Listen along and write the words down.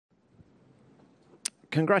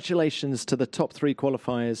congratulations to the top three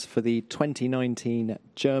qualifiers for the 2019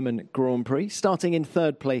 German Grand Prix. Starting in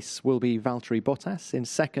third place will be Valtteri Bottas. In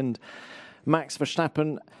second, Max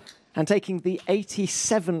Verstappen. And taking the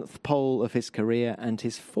 87th pole of his career and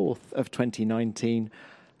his fourth of 2019,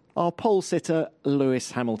 our pole sitter,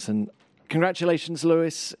 Lewis Hamilton. Congratulations,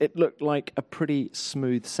 Lewis. It looked like a pretty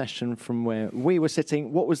smooth session from where we were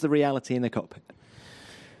sitting. What was the reality in the cockpit?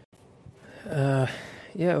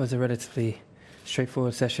 Yeah, it was a relatively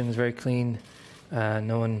straightforward session. It was very clean.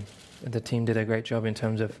 The team did a great job in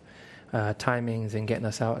terms of timings and getting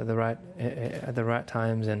us out at the right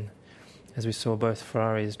times. And as we saw both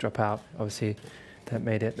Ferraris drop out, obviously that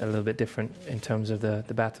made it a little bit different in terms of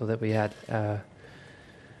the battle that we had at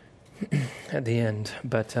the end.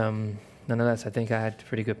 But nonetheless, I think I had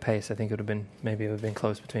pretty good pace. I think it would have been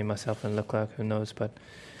close between myself and Leclerc, who knows, but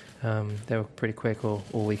they were pretty quick all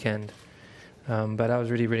weekend. But I was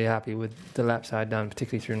really, really happy with the laps I'd done,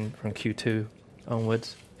 particularly from Q2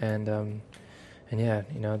 onwards. And yeah,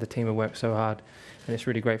 the team had worked so hard. And it's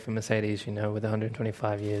really great for Mercedes, with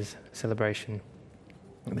 125 years celebration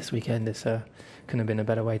this weekend. It's couldn't have been a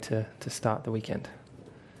better way to start the weekend.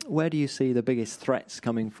 Where do you see the biggest threats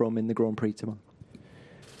coming from in the Grand Prix tomorrow?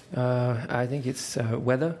 I think it's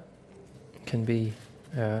weather can be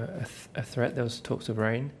a threat. There was talks of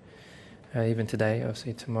rain. Even today,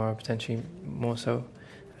 obviously tomorrow potentially more so.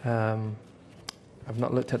 I've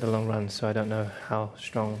not looked at the long runs, so I don't know how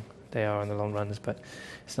strong they are on the long runs, but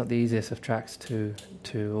it's not the easiest of tracks to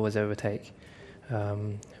always overtake.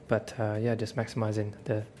 But just maximising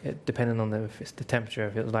depending on if it's the temperature.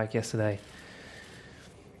 If it was like yesterday,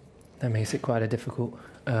 that makes it quite a difficult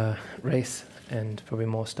race and probably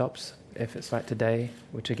more stops. If it's like today,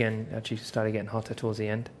 which again actually started getting hotter towards the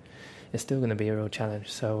end, it's still going to be a real challenge.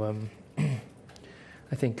 So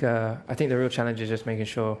I think the real challenge is just making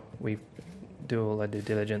sure we do all our due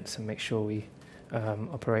diligence and make sure we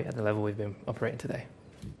operate at the level we've been operating today.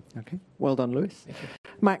 Okay, well done, Lewis.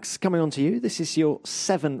 Max, coming on to you. This is your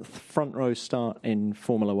 7th front row start in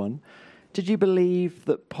Formula One. Did you believe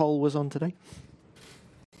that pole was on today?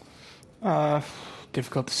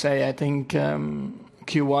 Difficult to say. I think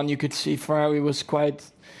Q1 you could see Ferrari was quite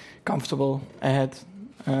comfortable ahead.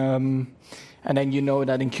 And then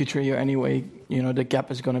that in Q3 anyway, the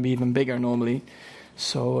gap is going to be even bigger normally.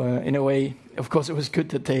 So in a way, of course, it was good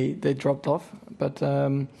that they dropped off. But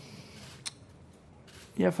from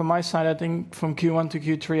my side, I think from Q1 to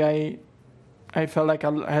Q3, I felt like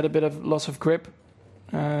I had a bit of loss of grip.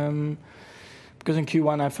 Because in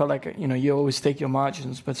Q1, I felt like, you always take your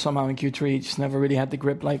margins. But somehow in Q3, just never really had the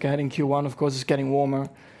grip like I had in Q1. Of course, it's getting warmer.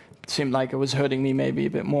 It seemed like it was hurting me maybe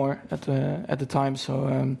a bit more at the time.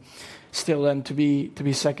 So still then to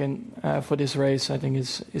be second for this race, I think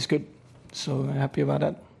is good. So happy about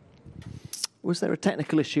that. Was there a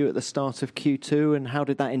technical issue at the start of Q2, and how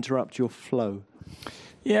did that interrupt your flow?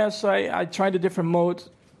 Yeah, so I tried a different mode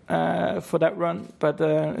for that run, but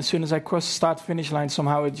as soon as I crossed the start-finish line,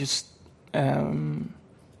 somehow it just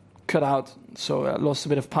cut out. So I lost a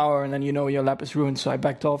bit of power, and then your lap is ruined, so I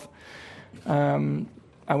backed off.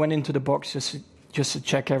 I went into the box just to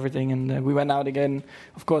check everything, and we went out again.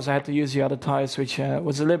 Of course, I had to use the other tires, which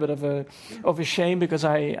was a little bit of a shame because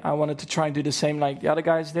I wanted to try and do the same like the other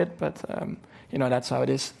guys did, but that's how it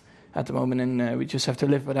is at the moment, and we just have to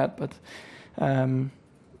live with that. But the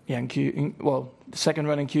second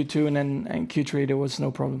run in Q2 and then in Q3 there was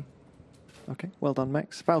no problem. Okay, well done,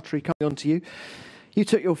 Max. Valtteri, coming on to you. You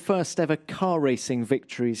took your first ever car racing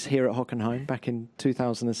victories here at Hockenheim back in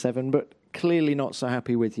 2007, but clearly not so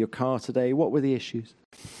happy with your car today. What were the issues?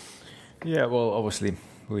 Yeah, well, obviously,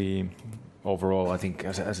 overall, I think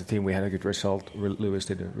as a team we had a good result. Lewis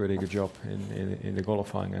did a really good job in the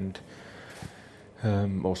qualifying, and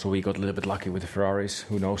also we got a little bit lucky with the Ferraris.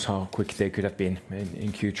 Who knows how quick they could have been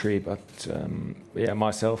in Q3, but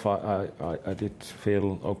myself, I did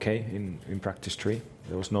feel okay in practice 3.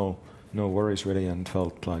 There was no worries really, and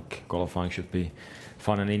felt like qualifying should be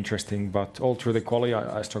fun and interesting. But all through the quali,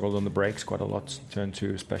 I struggled on the brakes quite a lot. Turn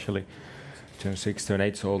 2 especially, turn 6, turn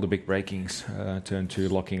 8, so all the big brakings. Turn 2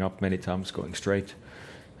 locking up many times, going straight.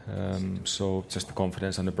 So just the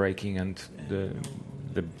confidence on the braking and the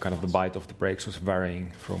kind of the bite of the brakes was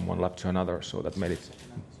varying from one lap to another, so that made it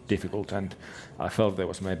difficult. And I felt there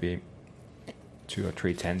was maybe 2 or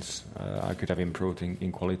 3 tenths I could have improved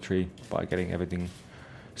in quali 3 by getting everything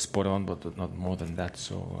spot on, but not more than that.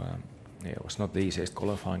 So it was not the easiest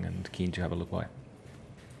qualifying, and keen to have a look why.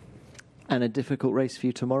 And a difficult race for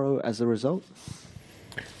you tomorrow as a result?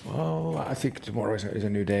 Well, I think tomorrow is a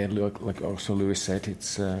new day. Like also Lewis said,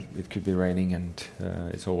 it could be raining, and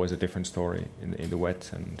it's always a different story in the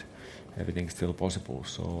wet, and everything's still possible.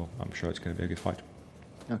 So I'm sure it's going to be a good fight.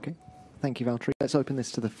 Okay. Thank you, Valtteri. Let's open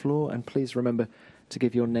this to the floor, and please remember to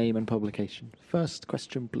give your name and publication. First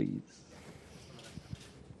question, please.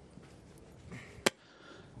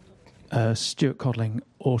 Stuart Codling,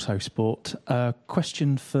 Autosport.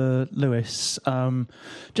 Question for Lewis.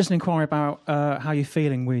 Just an inquiry about how you're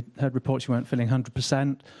feeling. We heard reports you weren't feeling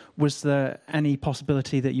 100%. Was there any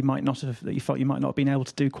possibility that you felt you might not have been able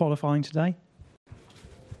to do qualifying today?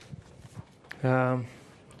 Yeah,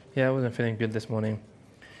 I wasn't feeling good this morning,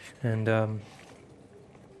 and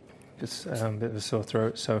just a bit of a sore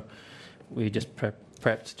throat. So we just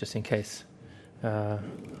prepped just in case. I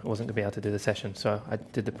wasn't going to be able to do the session, so I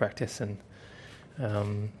did the practice, and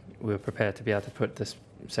we were prepared to be able to put this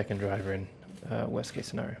second driver in worst case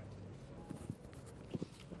scenario.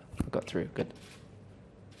 I got through, good.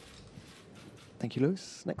 Thank you,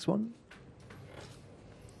 Lewis. Next one.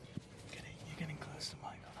 You're getting close to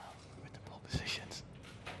Michael now with the pole positions.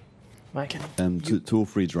 Mike? To all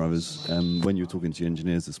three drivers, when you were talking to your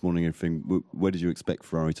engineers this morning, everything, where did you expect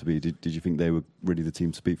Ferrari to be? Did you think they were really the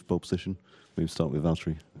team to beat for pole position? Maybe start with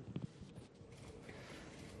Valtteri.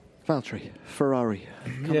 Valtteri, Ferrari.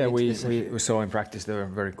 Yeah, we saw in practice they were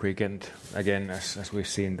very quick, and again, as we've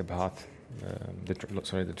seen the path,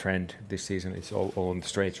 the trend this season, it's all on the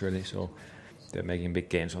straights really. So they're making big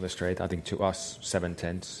gains on the straight. I think to us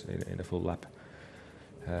 7/10 in the full lap.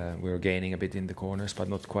 We were gaining a bit in the corners, but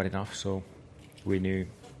not quite enough. So we knew,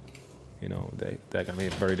 they're going to be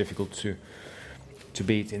very difficult to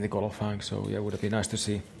beat in the qualifying. So yeah, it would have been nice to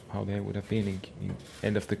see how they would have been in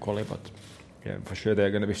end of the quali. But yeah, for sure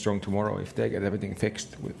they're going to be strong tomorrow if they get everything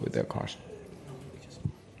fixed with their cars.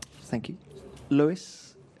 Thank you,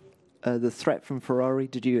 Lewis. The threat from Ferrari.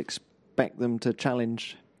 Did you expect them to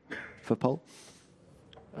challenge for pole?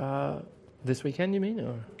 This weekend, you mean,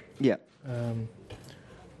 or? Yeah.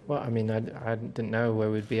 Well, I mean, I didn't know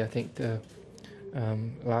where we'd be. I think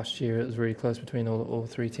last year it was really close between all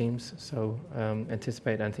three teams. So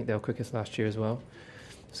anticipate, I think they were quickest last year as well.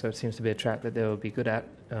 So it seems to be a track that they will be good at.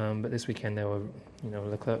 But this weekend they were,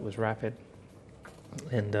 Leclerc was rapid,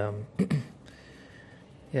 and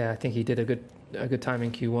yeah, I think he did a good time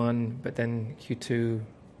in Q1, but then Q2,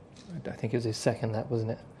 I think it was his second lap,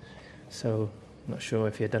 wasn't it? So I'm not sure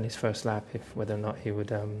if he had done his first lap, whether or not he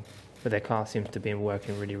would. But their car seems to be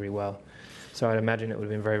working really, really well. So I'd imagine it would have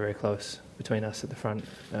been very, very close between us at the front.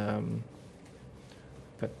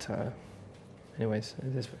 But anyways,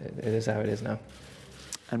 it is how it is now.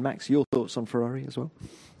 And Max, your thoughts on Ferrari as well?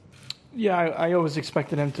 Yeah, I always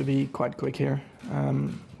expected them to be quite quick here.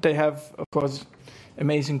 They have, of course,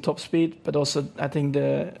 amazing top speed, but also I think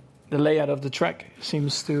the layout of the track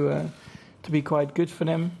seems to be quite good for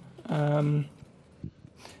them.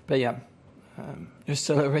 But yeah, there's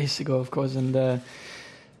still a race to go, of course, and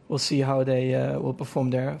we'll see how they will perform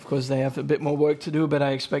there. Of course, they have a bit more work to do, but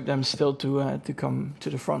I expect them still to come to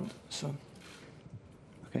the front. So.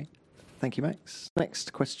 Okay, thank you, Max.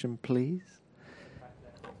 Next question, please.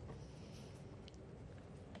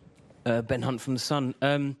 Ben Hunt from The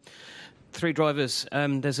Sun. Three drivers,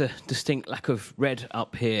 there's a distinct lack of red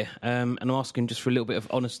up here, and I'm asking just for a little bit of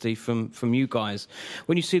honesty from you guys.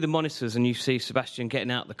 When you see the monitors and you see Sebastian getting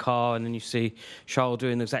out the car and then you see Charles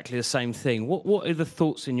doing exactly the same thing, what are the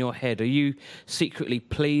thoughts in your head? Are you secretly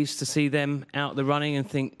pleased to see them out the running and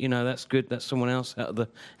think, that's good, that's someone else out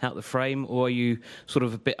the frame, or are you sort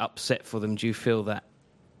of a bit upset for them? Do you feel that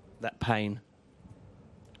pain?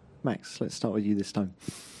 Max, let's start with you this time.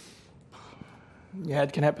 Yeah,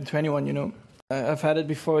 it can happen to anyone, I've had it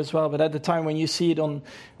before as well, but at the time when you see it on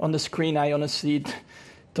the screen, I honestly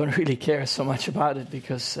don't really care so much about it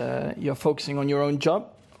because you're focusing on your own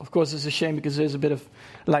job. Of course, it's a shame because there's a bit of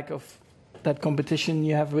lack of that competition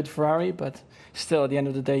you have with Ferrari, but still, at the end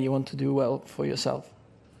of the day, you want to do well for yourself.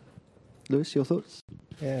 Lewis, your thoughts?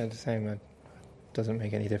 Yeah, the same. It doesn't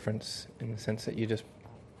make any difference in the sense that you just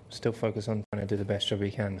still focus on trying to do the best job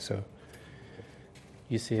you can. So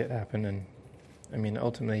you see it happen, and I mean,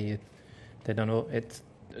 ultimately, it's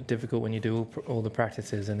difficult when you do all the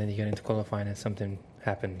practices and then you get into qualifying and something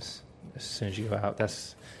happens as soon as you go out.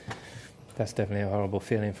 That's definitely a horrible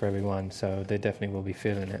feeling for everyone. So they definitely will be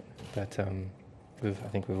feeling it. But I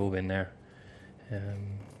think we've all been there.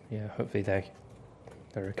 Yeah, hopefully they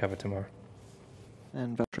recover tomorrow.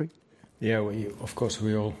 And Valtteri? Yeah, of course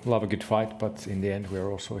we all love a good fight, but in the end we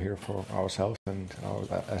are also here for ourselves, and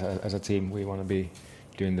as a team we want to be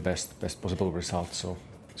doing the best possible result. So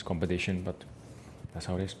it's competition, but that's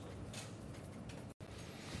how it is.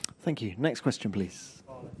 Thank you. Next question, please.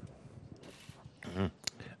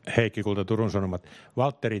 Heikki Kulta, Turun Sanomat.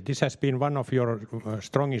 Valtteri, this has been one of your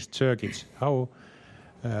strongest circuits. How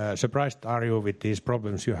surprised are you with these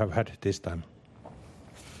problems you have had this time?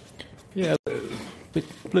 Yeah, a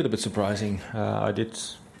little bit surprising. I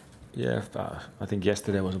think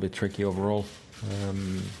yesterday was a bit tricky overall.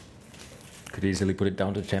 Could easily put it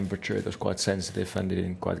down to temperature. It was quite sensitive and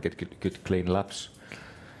didn't quite get good clean laps.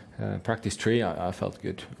 Practice 3, I felt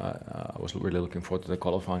good. I was really looking forward to the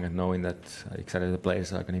qualifying and knowing that exactly the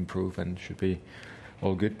places I can improve and should be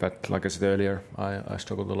all good. But like I said earlier, I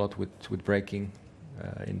struggled a lot with braking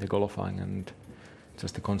in the qualifying and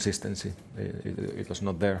just the consistency. It was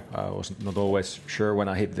not there. I was not always sure when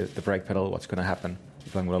I hit the brake pedal what's going to happen,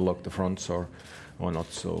 if I'm going to lock the fronts or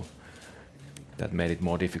not. So that made it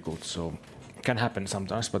more difficult. So it can happen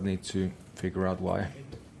sometimes, but need to figure out why.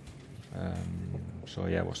 So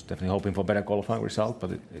yeah, I was definitely hoping for better qualifying result,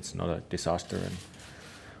 but it's not a disaster and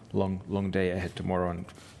long day ahead tomorrow. And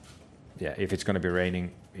yeah, if it's going to be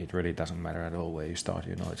raining, it really doesn't matter at all where you start.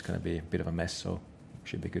 You know, it's going to be a bit of a mess, so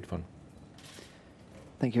should be good fun.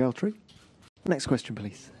 Thank you, Valtteri. Next question,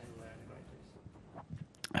 please.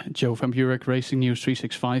 Joe from Burek Racing News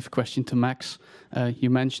 365. Question to Max. You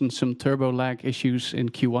mentioned some turbo lag issues in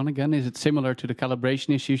Q1 again. Is it similar to the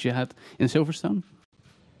calibration issues you had in Silverstone?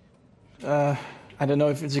 I don't know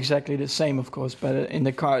if it's exactly the same, of course, but in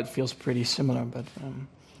the car it feels pretty similar. But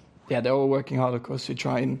yeah, they're all working hard, of course, to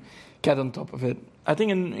try and get on top of it. I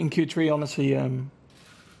think in Q3, honestly, it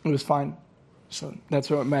was fine. So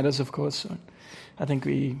that's what matters, of course. So I think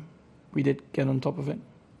we did get on top of it.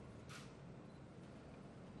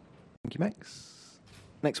 Thank you, Max.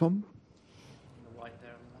 Next one. Thank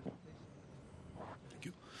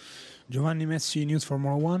you. Giovanni Messi, News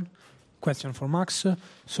Formula One. Question for Max.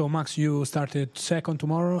 So, Max, you started second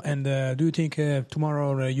tomorrow, and do you think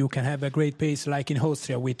tomorrow you can have a great pace like in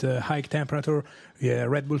Austria with high temperature?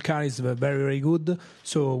 Red Bull car is very, very good.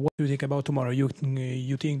 So, what do you think about tomorrow? You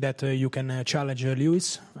think that you can challenge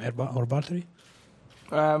Lewis or Valtteri?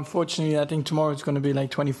 Unfortunately, I think tomorrow it's going to be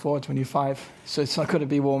like 24, 25, so it's not going to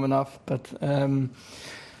be warm enough. But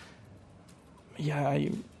yeah,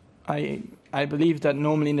 I believe that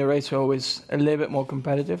normally in the race we're always a little bit more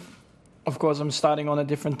competitive. Of course, I'm starting on a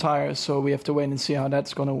different tire, so we have to wait and see how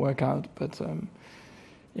that's going to work out. But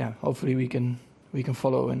yeah, hopefully we can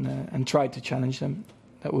follow and try to challenge them.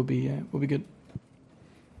 That would be good.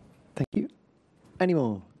 Thank you. Any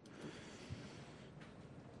more?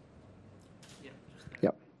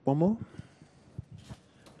 Yep. One more.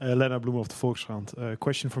 Lennart Bloem of the Volkskrant.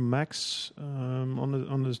 Question from Max.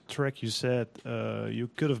 On the track, you said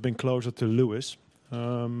you could have been closer to Lewis.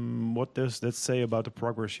 What does that say about the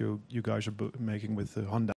progress you guys are making with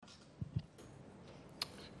Honda?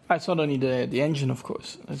 It's not only the engine, of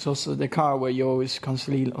course. It's also the car where you always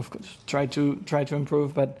constantly, of course, try to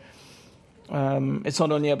improve. But it's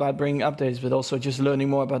not only about bringing updates, but also just learning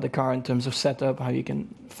more about the car in terms of setup, how you can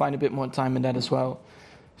find a bit more time in that as well.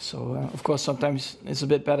 So, of course, sometimes it's a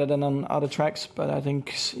bit better than on other tracks. But I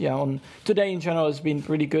think, yeah, on today in general, it's been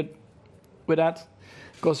pretty good with that.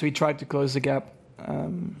 Of course, we tried to close the gap.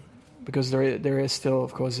 Because there is still,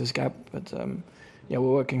 of course, this gap. But yeah,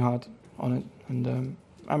 we're working hard on it. And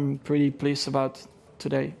I'm pretty pleased about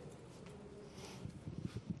today.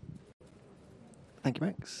 Thank you,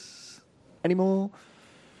 Max. Any more?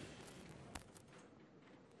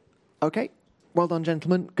 Okay. Well done,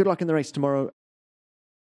 gentlemen. Good luck in the race tomorrow.